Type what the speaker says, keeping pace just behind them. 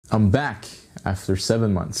I'm back after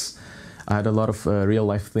 7 months. I had a lot of real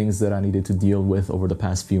life things that I needed to deal with over the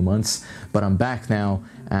past few months, but I'm back now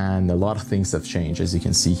and a lot of things have changed, as you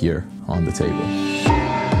can see here on the table.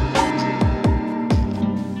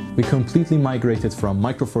 We completely migrated from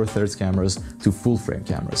micro four thirds cameras to full frame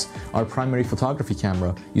cameras. Our primary photography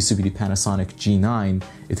camera used to be the Panasonic G9,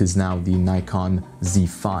 it is now the Nikon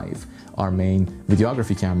Z5. Our main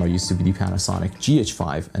videography camera used to be the Panasonic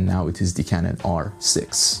GH5 and now it is the Canon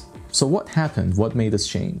R6. So what happened? What made us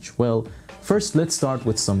change? Well, first let's start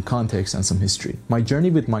with some context and some history. My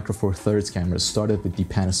journey with micro four thirds cameras started with the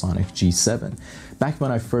Panasonic G7. Back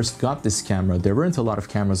when I first got this camera, there weren't a lot of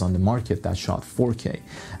cameras on the market that shot 4K,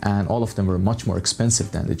 and all of them were much more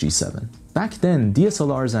expensive than the G7. Back then,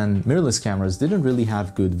 DSLRs and mirrorless cameras didn't really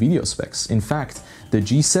have good video specs. In fact, the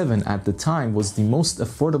G7 at the time was the most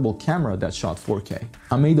affordable camera that shot 4K.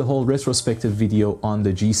 I made a whole retrospective video on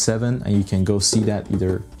the G7 and you can go see that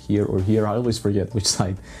either here or here. I always forget which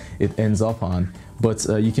side it ends up on. But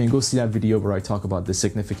you can go see that video where I talk about the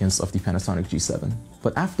significance of the Panasonic G7.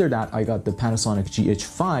 But after that, I got the Panasonic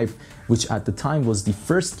GH5, which at the time was the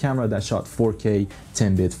first camera that shot 4K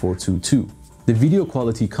 10-bit 422. The video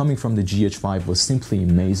quality coming from the GH5 was simply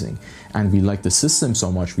amazing, and we liked the system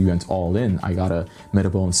so much we went all in. I got a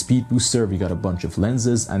Metabone speed booster, we got a bunch of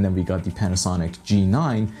lenses, and then we got the Panasonic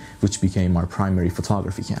G9, which became our primary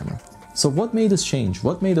photography camera. So what made us change?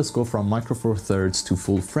 What made us go from micro four thirds to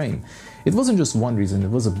full frame? It wasn't just one reason,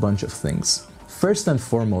 it was a bunch of things. First and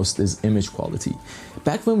foremost is image quality.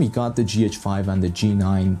 Back when we got the GH5 and the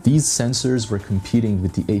G9, these sensors were competing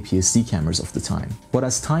with the APS-C cameras of the time. But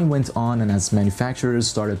as time went on and as manufacturers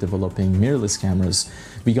started developing mirrorless cameras,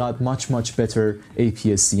 we got much better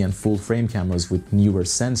APS-C and full frame cameras with newer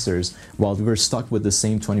sensors, while we were stuck with the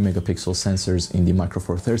same 20 megapixel sensors in the micro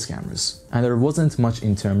four thirds cameras. And there wasn't much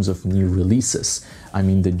in terms of new releases. I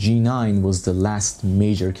mean, the G9 was the last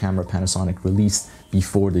major camera Panasonic released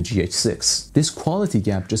before the GH6. This quality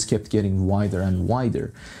gap just kept getting wider and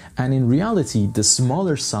wider. And in reality, the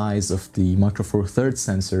smaller size of the micro four thirds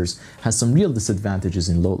sensors has some real disadvantages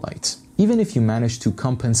in low light. Even if you manage to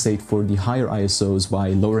compensate for the higher ISOs by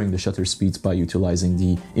lowering the shutter speeds by utilizing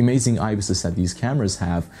the amazing IBISes that these cameras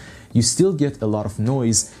have, you still get a lot of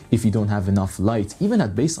noise if you don't have enough light, even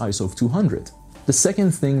at base ISO of 200. The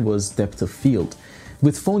second thing was depth of field.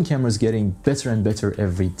 With phone cameras getting better and better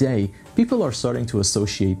every day, people are starting to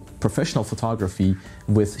associate professional photography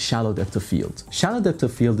with shallow depth of field. Shallow depth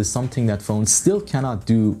of field is something that phones still cannot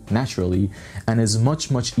do naturally and is much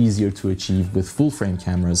easier to achieve with full frame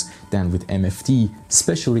cameras than with MFT,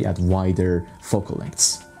 especially at wider focal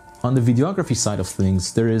lengths. On the videography side of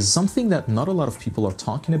things, there is something that not a lot of people are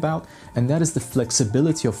talking about, and that is the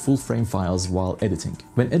flexibility of full frame files while editing.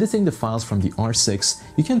 When editing the files from the R6,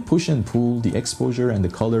 you can push and pull the exposure and the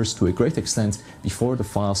colors to a great extent before the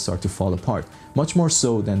files start to fall apart, much more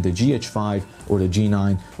so than the GH5 or the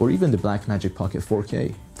G9 or even the Blackmagic Pocket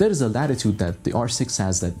 4K. There is a latitude that the R6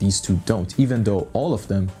 has that these two don't. Even though all of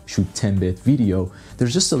them shoot 10-bit video,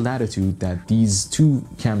 there's just a latitude that these two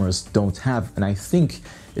cameras don't have, and I think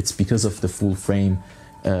it's because of the full frame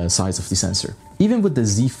size of the sensor. Even with the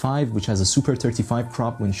Z5, which has a Super 35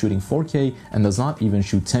 crop when shooting 4K and does not even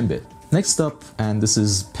shoot 10-bit. Next up, and this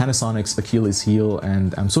is Panasonic's Achilles heel,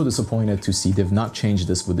 and I'm so disappointed to see they've not changed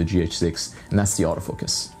this with the GH6, and that's the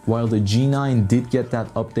autofocus. While the G9 did get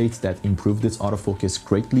that update that improved its autofocus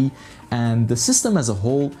greatly, and the system as a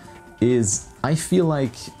whole is, I feel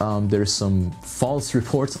like there's some false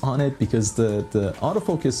reports on it, because the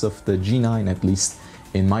autofocus of the G9, at least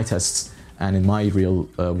in my tests and in my real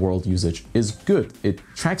world usage, is good. It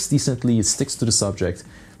tracks decently, it sticks to the subject,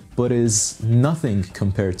 but is nothing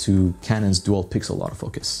compared to Canon's dual pixel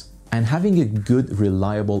autofocus. And having a good,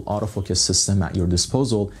 reliable autofocus system at your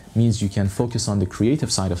disposal means you can focus on the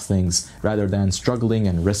creative side of things rather than struggling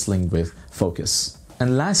and wrestling with focus.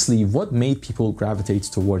 And lastly, what made people gravitate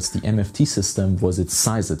towards the MFT system was its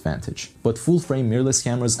size advantage. But full-frame mirrorless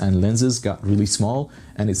cameras and lenses got really small,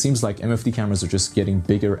 and it seems like MFT cameras are just getting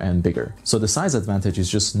bigger and bigger. So the size advantage is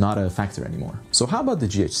just not a factor anymore. So how about the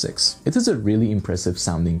GH6? It is a really impressive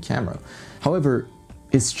sounding camera. However,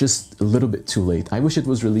 it's just a little bit too late. I wish it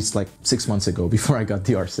was released like 6 months ago before I got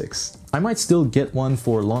the R6. I might still get one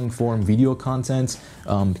for long-form video content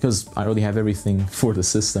because I already have everything for the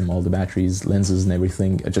system, all the batteries, lenses and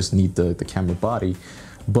everything. I just need the camera body.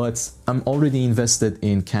 But I'm already invested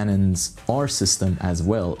in Canon's R system as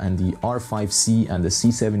well, and the R5C and the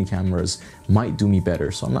C70 cameras might do me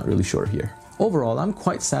better, so I'm not really sure here. Overall, I'm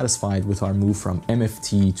quite satisfied with our move from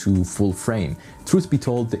MFT to full frame. Truth be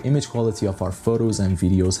told, the image quality of our photos and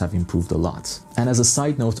videos have improved a lot. And as a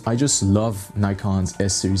side note, I just love Nikon's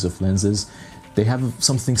S series of lenses. They have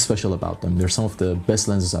something special about them. They're some of the best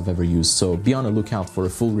lenses I've ever used, so be on the lookout for a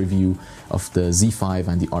full review of the Z5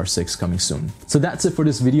 and the R6 coming soon. So that's it for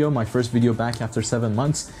this video, my first video back after 7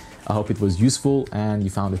 months. I hope it was useful and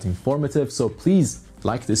you found it informative, so please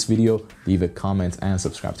like this video, leave a comment and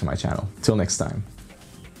subscribe to my channel. Till next time.